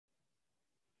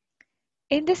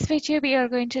In this video, we are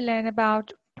going to learn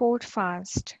about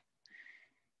Portfast.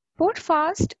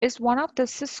 Portfast is one of the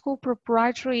Cisco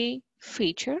proprietary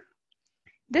feature.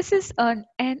 This is an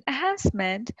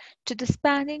enhancement to the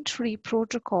spanning tree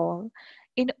protocol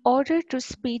in order to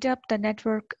speed up the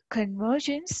network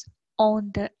convergence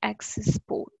on the access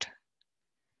port.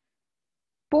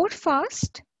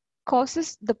 Portfast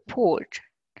causes the port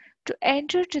to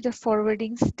enter to the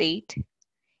forwarding state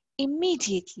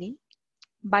immediately,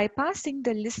 bypassing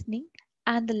the listening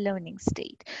and the learning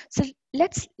state. So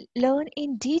let's learn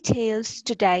in details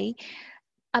today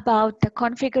about the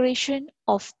configuration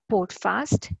of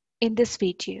Portfast in this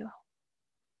video.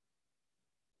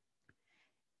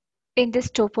 In this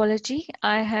topology,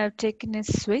 I have taken a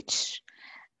switch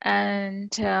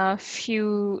and a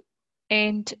few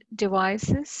end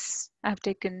devices. I've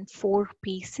taken 4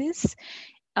 pieces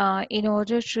in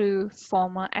order to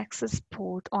form an access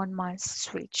port on my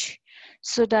switch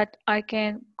so that I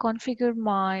can configure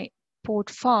my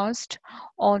Portfast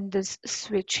on this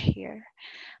switch here.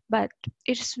 But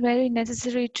it's very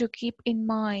necessary to keep in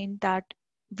mind that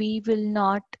we will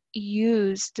not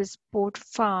use this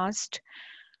Portfast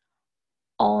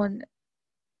on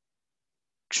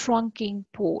trunking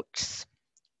ports.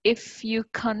 If you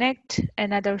connect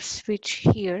another switch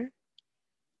here,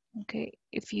 okay,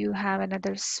 if you have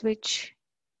another switch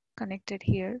connected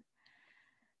here,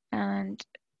 and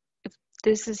if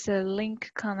this is a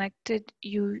link connected,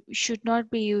 you should not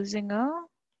be using a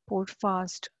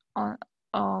Portfast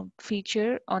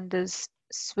feature on this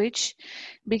switch,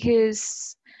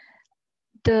 because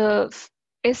the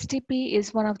STP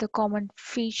is one of the common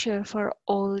feature for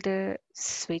all the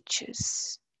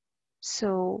switches.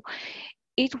 So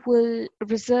it will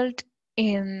result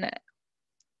in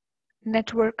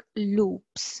network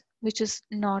loops, which is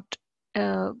not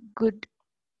a good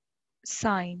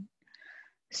sign.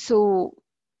 So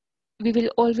we will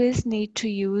always need to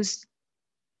use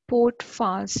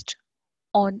Portfast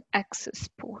on access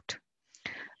port.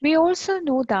 We also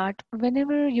know that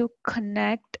whenever you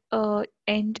connect a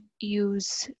end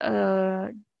use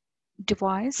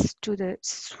device to the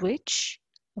switch,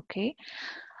 okay,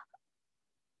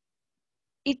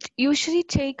 it usually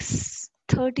takes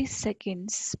 30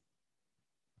 seconds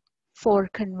for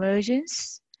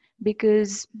convergence,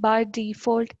 because by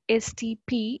default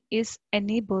STP is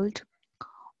enabled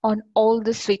on all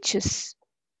the switches.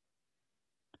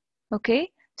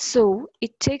 Okay, so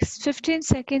it takes 15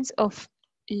 seconds of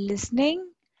listening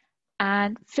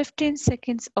and 15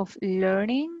 seconds of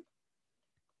learning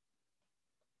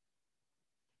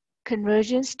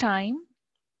convergence time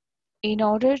in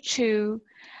order to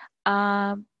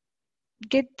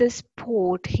get this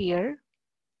port here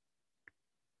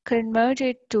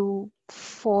converted to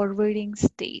forwarding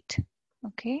state.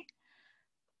 Okay,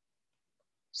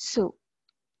 so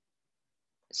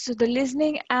the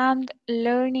listening and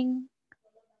learning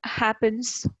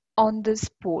happens on this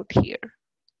port here.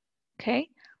 Okay,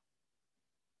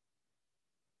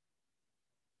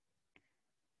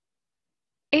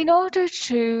 in order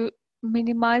to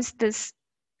minimize this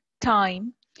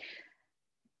time,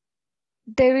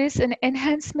 there is an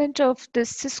enhancement of the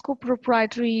Cisco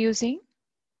proprietary using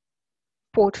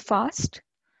Portfast.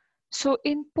 So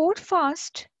in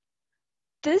Portfast,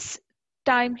 this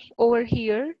time over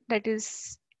here, that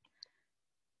is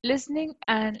listening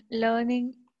and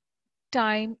learning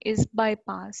time, is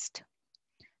bypassed.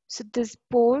 So this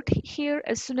port here,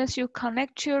 as soon as you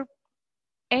connect your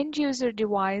end user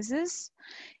devices,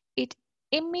 it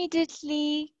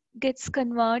immediately gets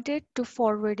converted to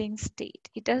forwarding state.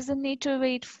 It doesn't need to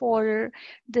wait for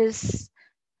this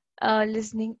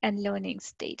listening and learning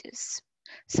status.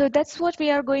 So that's what we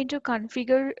are going to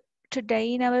configure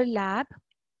today in our lab.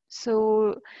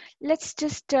 So let's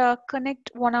just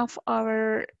connect one of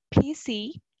our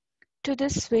PC to the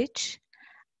switch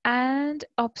and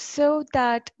observe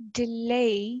that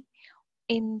delay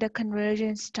in the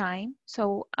convergence time.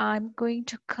 So I'm going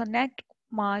to connect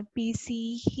my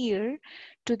PC here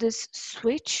to this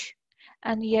switch,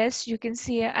 and yes, you can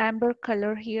see an amber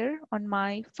color here on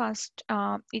my fast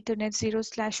Ethernet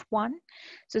 0/1.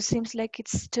 So it seems like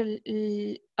it's still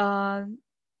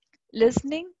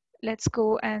listening. Let's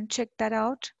go and check that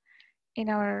out in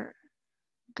our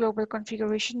global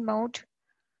configuration mode.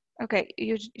 Okay,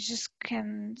 you just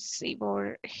can see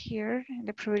over here in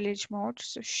the privilege mode.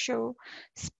 So show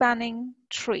spanning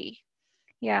tree.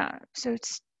 Yeah, so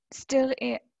it's still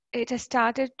it has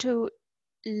started to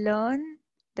learn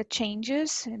the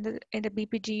changes in the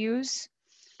BPDUs.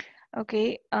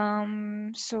 Okay,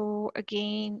 so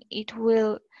again it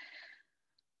will,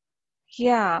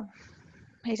 yeah,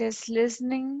 it is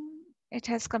listening It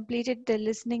has completed the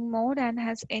listening mode and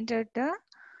has entered the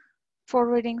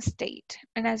forwarding state.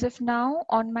 And as of now,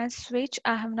 on my switch,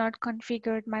 I have not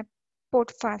configured my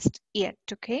Portfast yet.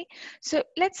 Okay, so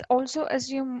let's also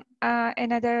assume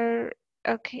another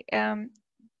okay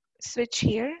switch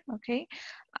here. Okay,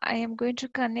 I am going to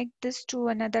connect this to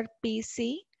another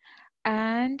PC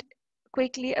and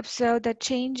quickly observe the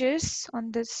changes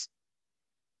on this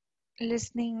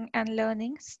listening and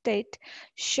learning state.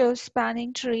 Show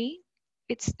spanning tree,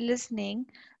 it's listening.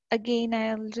 Again,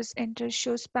 I'll just enter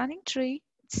show spanning tree,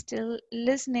 it's still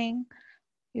listening.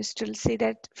 You still see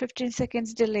that 15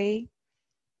 seconds delay.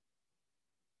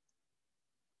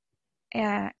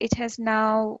 It has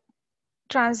now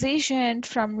transitioned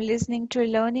from listening to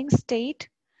learning state.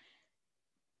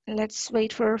 Let's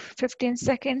wait for 15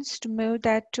 seconds to move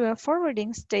that to a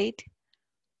forwarding state.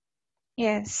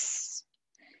 Yes.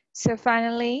 So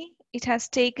finally, it has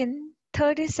taken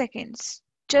 30 seconds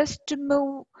just to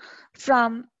move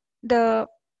from the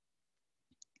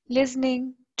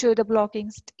listening to the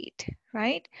blocking state,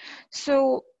 right?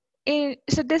 So,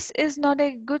 so this is not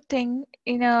a good thing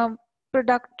in a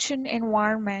production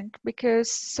environment, because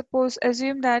suppose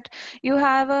assume that you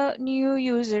have a new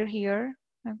user here,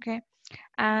 okay,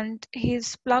 and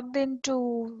he's plugged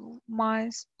into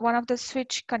one of the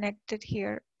switch connected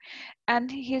here,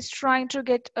 and he's trying to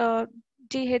get a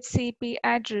DHCP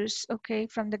address, okay,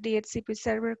 from the DHCP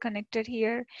server connected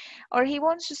here, or he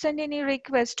wants to send any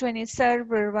request to any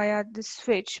server via the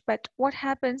switch. But what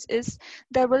happens is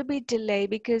there will be delay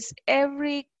because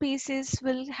every pieces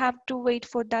will have to wait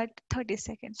for that 30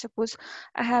 seconds. Suppose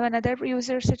I have another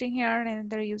user sitting here and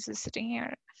another user sitting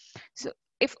here. So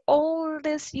if all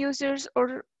these users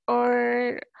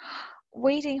or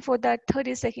waiting for that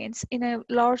 30 seconds in a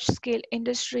large scale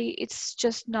industry, it's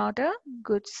just not a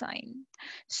good sign.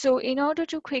 So in order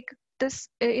to quick this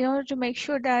in order to make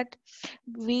sure that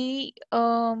we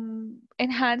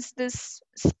enhance this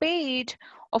speed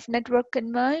of network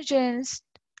convergence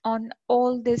on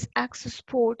all this access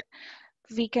port,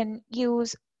 we can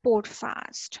use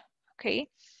Portfast. Okay,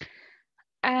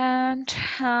 and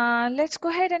let's go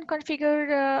ahead and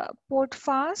configure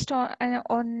Portfast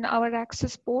on our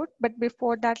access port. But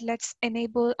before that, let's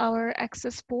enable our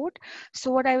access port.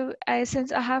 So what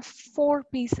since I have 4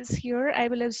 pieces here, I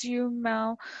will assume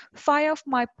 5 of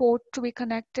my port to be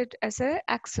connected as a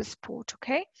access port.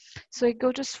 Okay, so I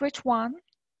go to switch 1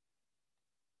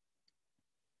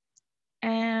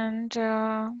 and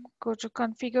go to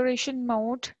configuration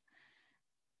mode.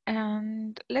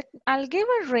 And I'll give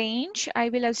a range. I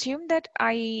will assume that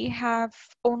I have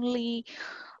only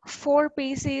 4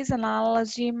 PCs, and I'll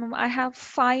assume I have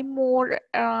 5 more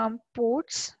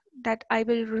ports that I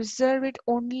will reserve it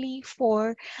only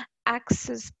for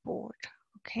access port,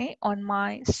 okay, on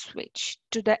my switch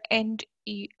to the end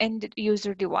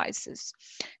user devices.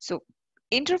 So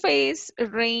interface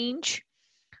range,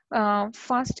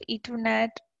 fast Ethernet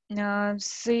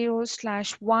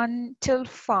 0/1 till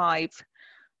 5.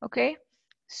 Okay,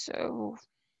 so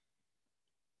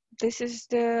this is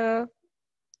the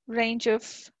range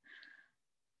of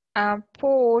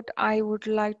port I would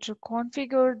like to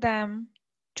configure them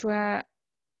to a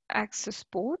access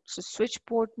port. So switch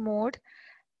port mode,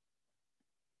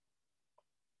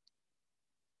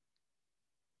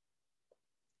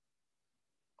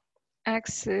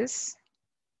 access,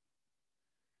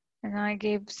 and I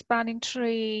give spanning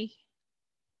tree,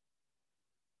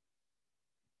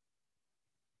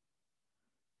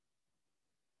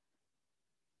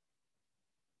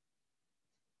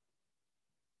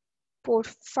 port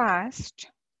fast.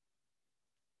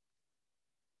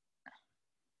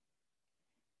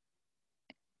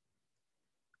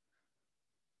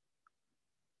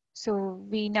 So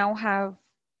we now have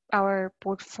our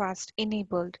port fast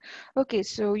enabled. Okay,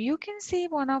 so you can see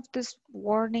one of this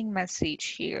warning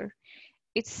message here.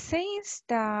 It says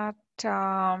that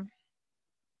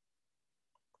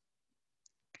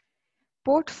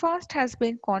Portfast has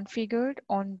been configured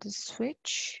on the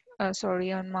switch,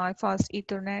 on my fast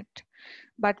Ethernet,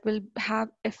 but will have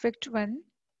effect when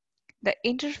the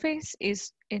interface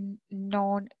is in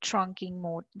non-trunking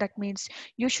mode. That means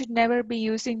you should never be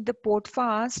using the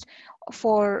Portfast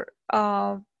for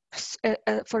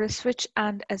for a switch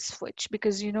and a switch,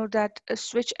 because you know that a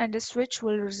switch and a switch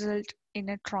will result in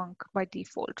a trunk by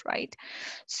default, right?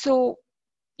 So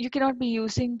you cannot be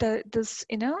using this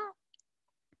in a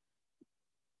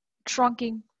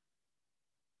trunking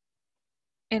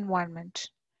environment.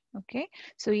 Okay,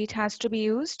 so it has to be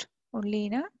used only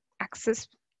in a access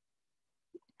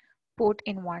port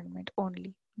environment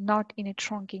only, not in a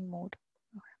trunking mode.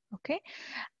 Okay,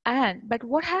 and but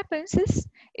what happens is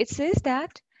it says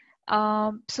that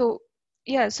so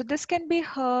Yeah, so this can be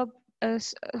hub,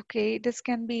 okay, this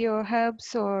can be your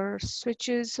hubs or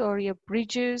switches or your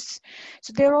bridges.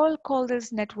 So they're all called as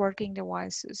networking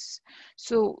devices.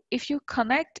 So if you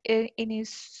connect any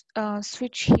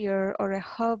switch here or a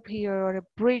hub here or a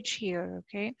bridge here,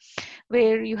 okay,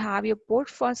 where you have your port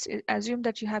first, assume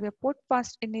that you have your port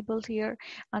first enabled here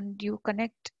and you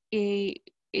connect a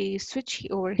switch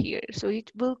over here. So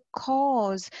it will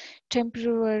cause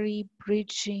temporary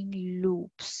bridging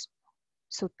loops.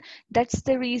 So that's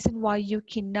the reason why you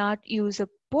cannot use a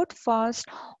Portfast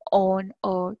on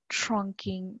a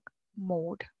trunking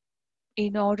mode.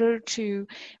 In order to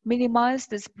minimize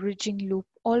this bridging loop,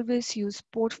 always use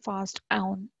Portfast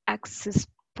on access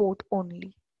port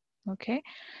only. Okay,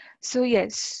 so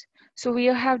yes, so we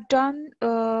have done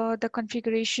the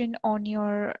configuration on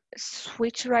your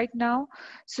switch right now.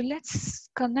 So let's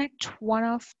connect one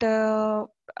of the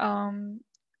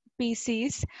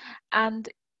PCs, and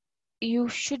you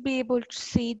should be able to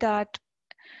see that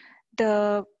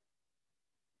the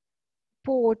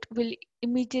port will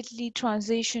immediately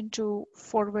transition to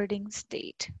forwarding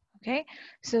state. Okay,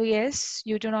 so yes,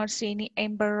 you do not see any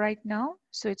amber right now,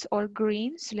 so it's all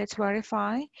green. So let's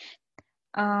verify.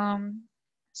 um,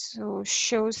 so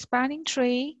show spanning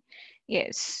tree.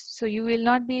 Yes, so you will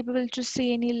not be able to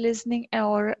see any listening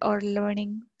or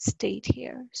learning state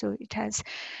here. So it has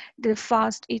the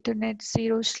fast ethernet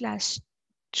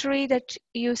 0/3 that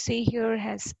you see here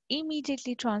has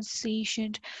immediately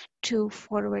transitioned to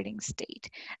forwarding state.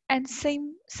 And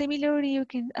similarly, you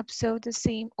can observe the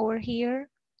same over here.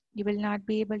 You will not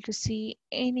be able to see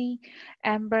any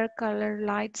amber color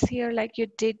lights here like you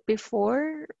did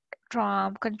before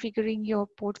from configuring your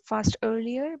port fast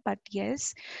earlier. But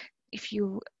yes, if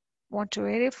you want to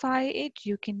verify it,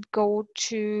 you can go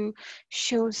to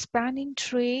show spanning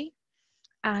tree,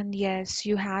 and yes,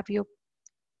 you have your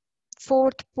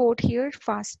fourth port here,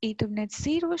 fast ethernet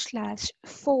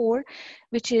 0/4,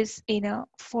 which is in a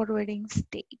forwarding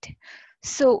state.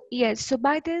 So yes, so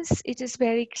by this it is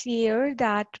very clear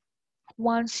that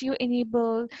once you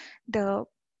enable the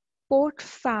port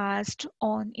fast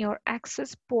on your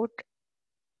access port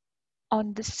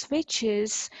on the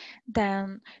switches,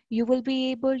 then you will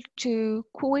be able to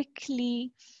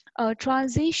quickly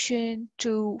transition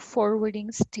to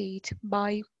forwarding state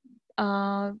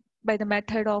uh, by the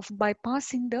method of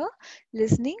bypassing the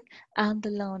listening and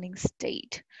the learning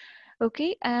state.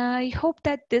 Okay, I hope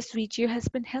that this video has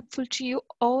been helpful to you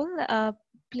all.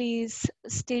 Please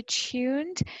stay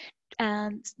tuned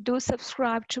and do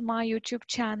subscribe to my YouTube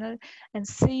channel, and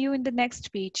see you in the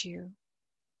next video.